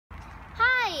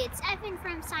Ivan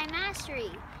from Science Mastery.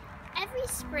 Every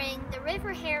spring, the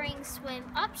river herrings swim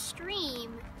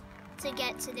upstream to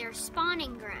get to their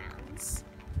spawning grounds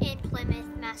in Plymouth,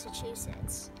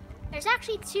 Massachusetts. There's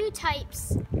actually two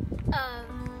types of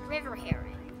river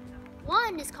herring.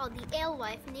 One is called the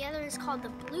alewife and the other is called the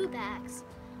bluebacks.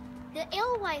 The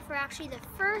alewife are actually the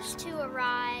first to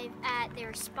arrive at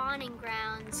their spawning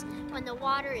grounds when the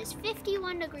water is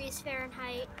 51 degrees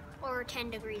Fahrenheit or 10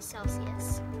 degrees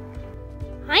Celsius.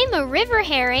 I'm a river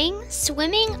herring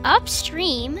swimming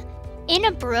upstream in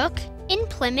a brook in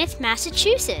Plymouth,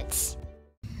 Massachusetts.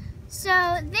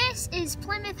 So this is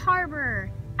Plymouth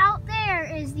Harbor. Out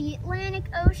there is the Atlantic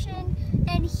Ocean,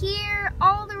 and here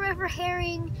all the river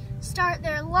herring start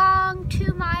their long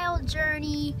 2-mile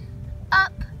journey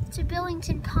up to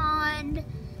Billington Pond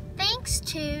thanks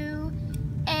to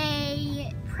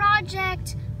a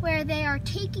project where they are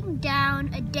taking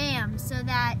down a dam so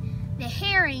that the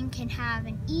herring can have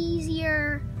an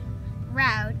easier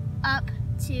route up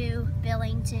to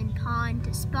Billington Pond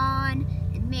to spawn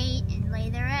and mate and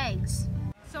lay their eggs.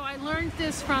 So I learned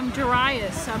this from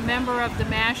Darius, a member of the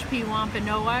Mashpee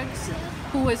Wampanoags,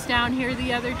 who was down here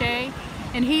the other day,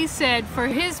 and he said for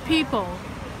his people,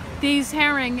 these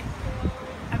herring,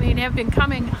 have been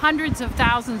coming hundreds of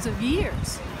thousands of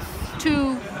years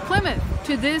to Plymouth,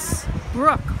 to this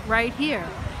brook right here.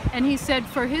 And he said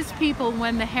for his people,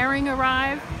 when the herring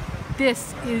arrive,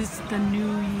 this is the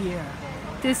new year.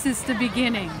 This is the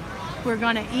beginning. We're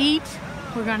going to eat,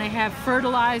 we're going to have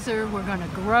fertilizer, we're going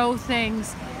to grow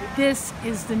things. This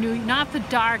is the new, not the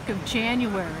dark of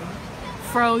January,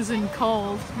 frozen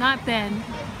cold, not then.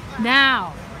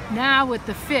 Now with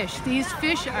the fish. These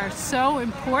fish are so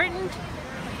important.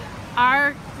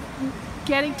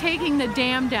 Taking the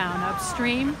dam down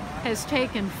upstream has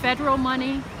taken federal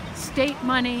money, state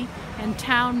money, and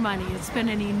town money. It's been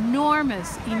an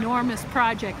enormous, enormous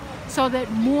project so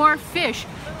that more fish,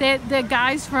 the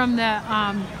guys from the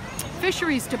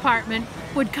fisheries department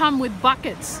would come with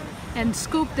buckets and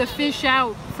scoop the fish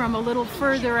out from a little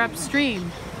further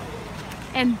upstream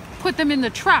and put them in the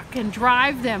truck and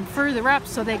drive them further up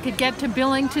so they could get to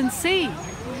Billington Sea.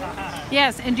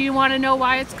 Yes, and do you want to know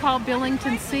why it's called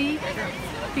Billington Sea?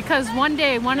 Because one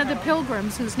day one of the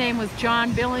pilgrims, whose name was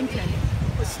John Billington,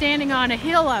 was standing on a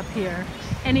hill up here,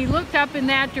 and he looked up in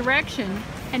that direction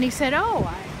and he said,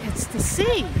 oh, it's the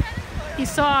sea. He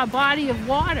saw a body of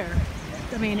water.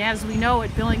 As we know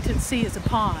it, Billington Sea is a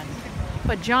pond.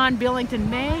 But John Billington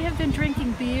may have been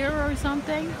drinking beer or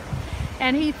something,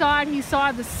 and he thought he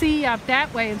saw the sea up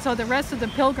that way, and so the rest of the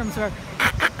pilgrims were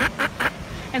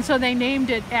and so they named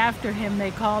it after him. They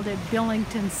called it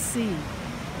Billington Sea.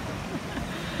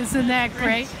 Isn't that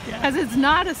great? Because it's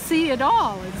not a sea at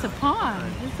all. It's a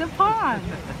pond. It's a pond.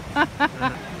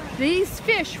 These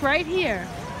fish right here,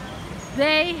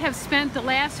 they have spent the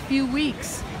last few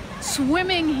weeks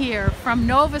swimming here from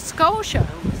Nova Scotia.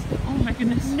 Oh my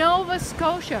goodness. Nova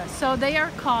Scotia. So they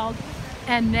are called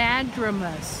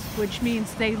anadromous, which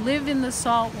means they live in the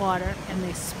salt water and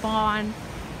they spawn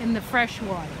in the fresh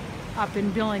water up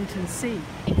in Billington Sea.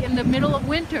 In the middle of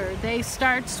winter, they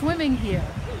start swimming here.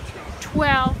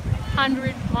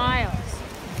 1,200 miles.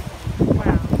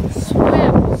 Wow.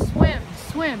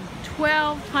 Swim.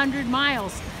 1,200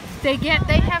 miles. They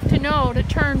have to know to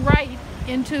turn right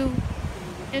into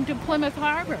Plymouth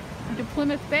Harbor, into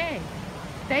Plymouth Bay.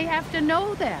 They have to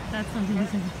know that. That's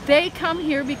amazing. They come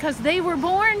here because they were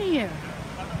born here.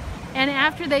 And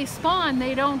after they spawn,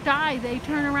 they don't die. They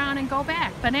turn around and go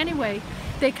back. But anyway,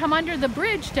 they come under the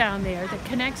bridge down there that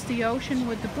connects the ocean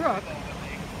with the brook.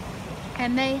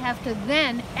 And they have to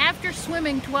then, after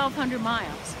swimming 1,200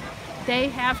 miles, they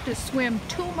have to swim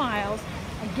 2 miles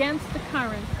against the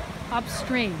current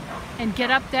upstream and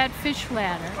get up that fish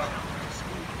ladder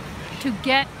to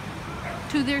get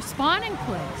to their spawning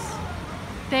place.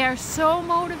 They are so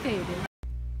motivated.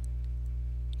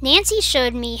 Nancy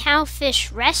showed me how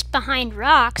fish rest behind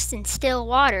rocks in still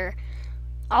water.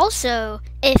 Also,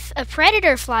 if a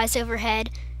predator flies overhead,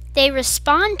 they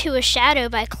respond to a shadow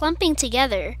by clumping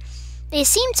together. They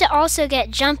seem to also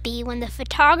get jumpy when the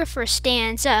photographer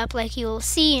stands up, like you will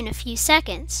see in a few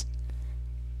seconds.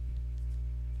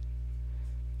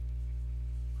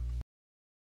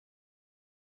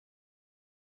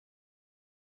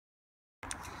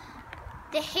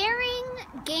 The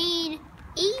herring gain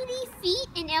 80 feet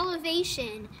in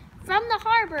elevation from the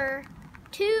harbor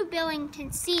to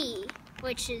Billington Sea,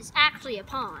 which is actually a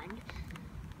pond,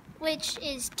 which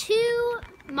is 2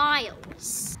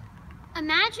 miles.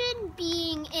 Imagine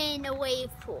being in a wave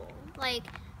pool.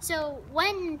 So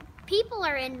when people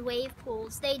are in wave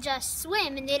pools, they just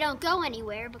swim and they don't go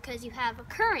anywhere because you have a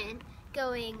current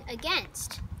going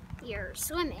against you're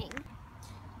swimming.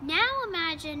 Now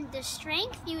imagine the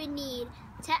strength you would need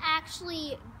to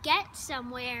actually get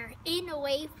somewhere in a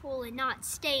wave pool and not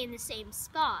stay in the same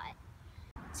spot.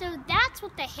 So that's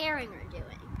what the herring are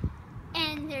doing.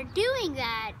 And they're doing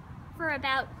that for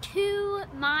about 2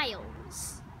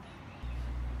 miles.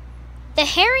 The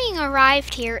herring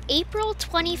arrived here April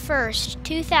 21st,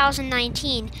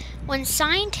 2019, when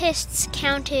scientists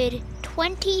counted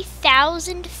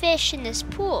 20,000 fish in this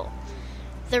pool.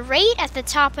 The rate at the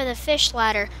top of the fish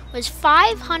ladder was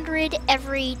 500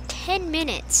 every 10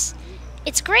 minutes.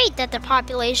 It's great that the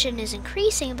population is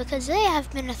increasing because they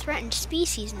have been a threatened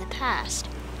species in the past.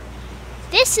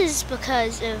 This is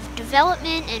because of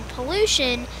development and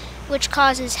pollution, which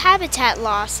causes habitat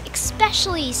loss,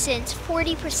 especially since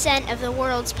 40% of the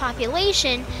world's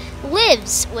population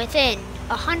lives within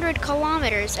 100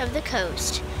 kilometers of the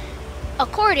coast,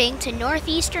 according to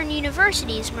Northeastern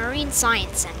University's Marine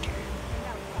Science Center.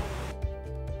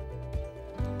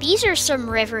 These are some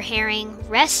river herring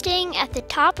resting at the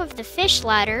top of the fish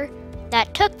ladder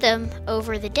that took them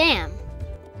over the dam.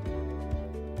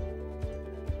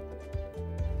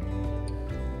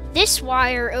 This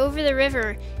wire over the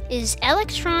river is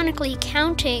electronically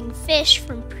counting fish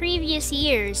from previous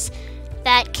years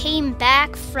that came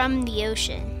back from the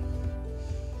ocean.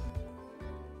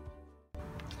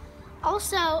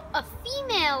 Also, a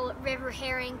female river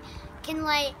herring can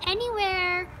lay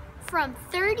anywhere from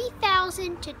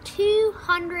 30,000 to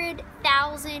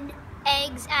 200,000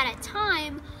 eggs at a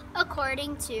time,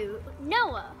 according to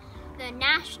NOAA, the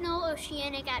National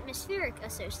Oceanic Atmospheric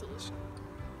Association.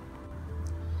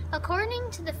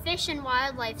 According to the Fish and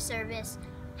Wildlife Service,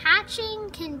 hatching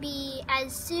can be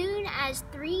as soon as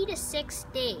 3 to 6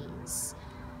 days,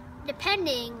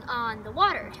 depending on the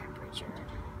water temperature.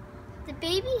 The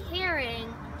baby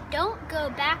herring don't go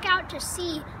back out to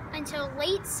sea until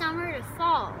late summer to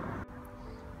fall.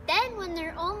 Then when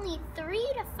they're only 3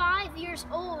 to 5 years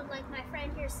old, like my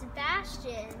friend here,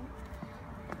 Sebastian,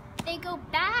 they go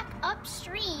back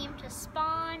upstream to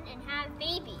spawn and have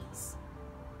babies.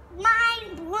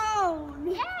 Mind blown!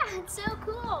 Yeah, it's so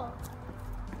cool.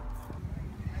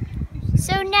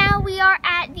 So now we are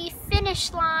at the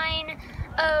finish line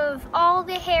of all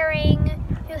the herring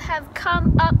who have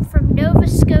come up from Nova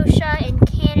Scotia in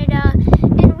Canada,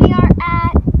 and we are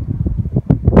at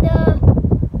the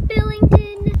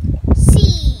Billington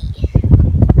Sea.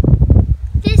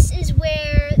 This is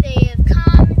where they have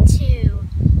come to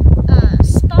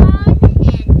spawn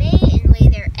and mate and lay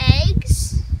their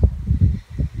eggs.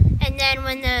 And then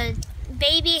when the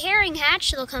baby herring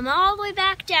hatch, they'll come all the way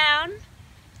back down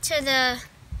to the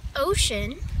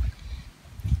ocean.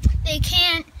 They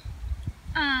can't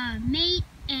mate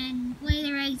and lay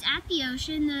their eggs at the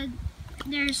ocean.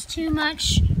 There's too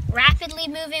much rapidly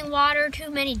moving water, too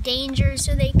many dangers,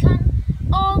 so they come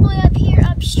all the way up here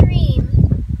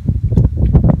upstream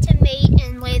to mate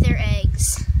and lay their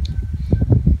eggs.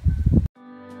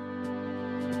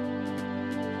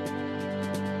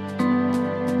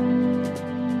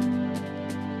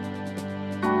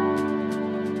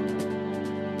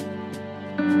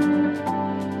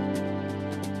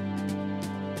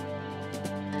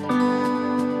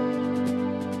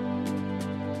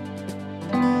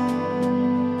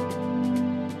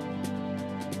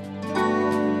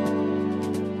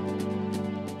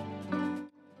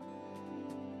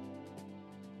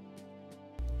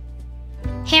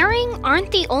 Herring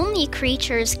aren't the only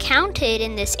creatures counted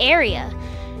in this area.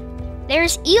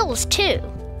 There's eels too.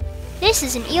 This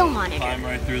is an eel monitor. Climb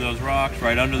right through those rocks,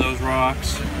 right under those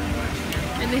rocks.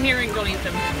 And the herring don't eat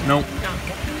them? Nope. No.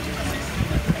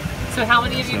 So how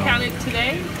many have you counted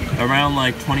today? Around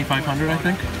like 2,500, I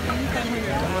think.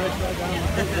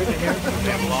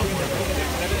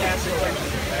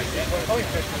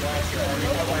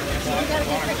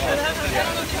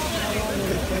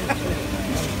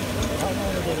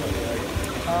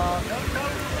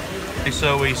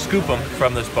 So we scoop them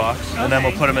from this box, and then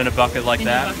we'll put them in a bucket like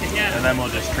that, and then we'll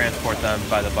just transport them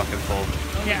by the bucketful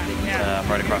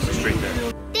right across the street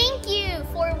there. Thank you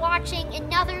for watching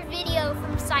another video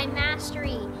from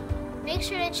SciMastery. Make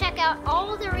sure to check out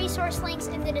all the resource links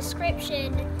in the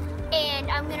description,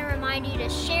 and I'm going to remind you to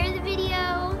share the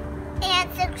video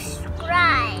and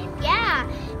subscribe. Yeah,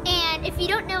 and if you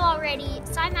don't know already,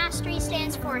 SciMastery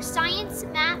stands for Science,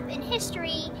 Math, and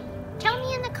History. Tell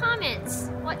me in the comments,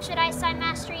 what should I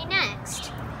SciMastery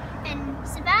next? And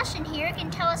Sebastian here can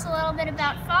tell us a little bit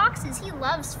about foxes. He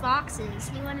loves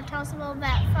foxes. You want to tell us a little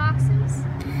about foxes?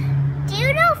 Do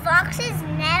you know foxes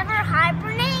never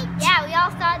hibernate? Yeah, we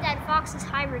all thought that foxes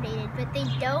hibernated, but they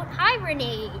don't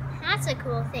hibernate. That's a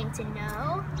cool thing to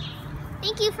know.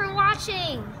 Thank you for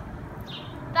watching.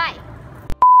 Bye.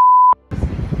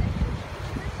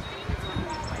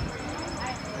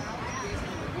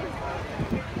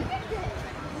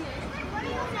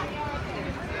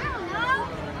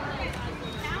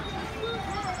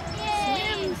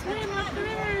 Swim up the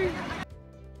river.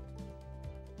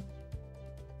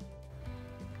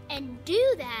 And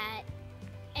do that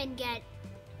and get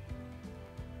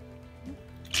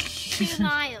 2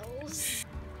 miles.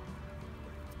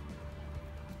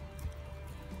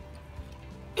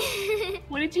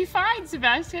 What did you find,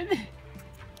 Sebastian?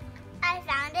 I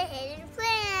found a hidden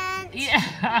plant.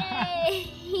 Yeah.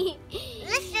 Yay.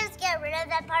 Let's just get rid of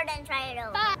that part and try it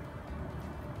over. Bye.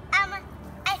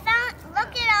 I found,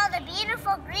 look at all the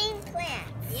beautiful green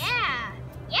plants. Yeah,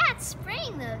 it's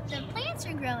spring. The plants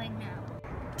are growing now.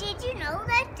 Did you know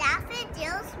that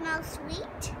daffodils smell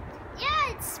sweet? Yeah,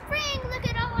 it's spring. Look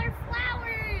at all our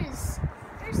flowers.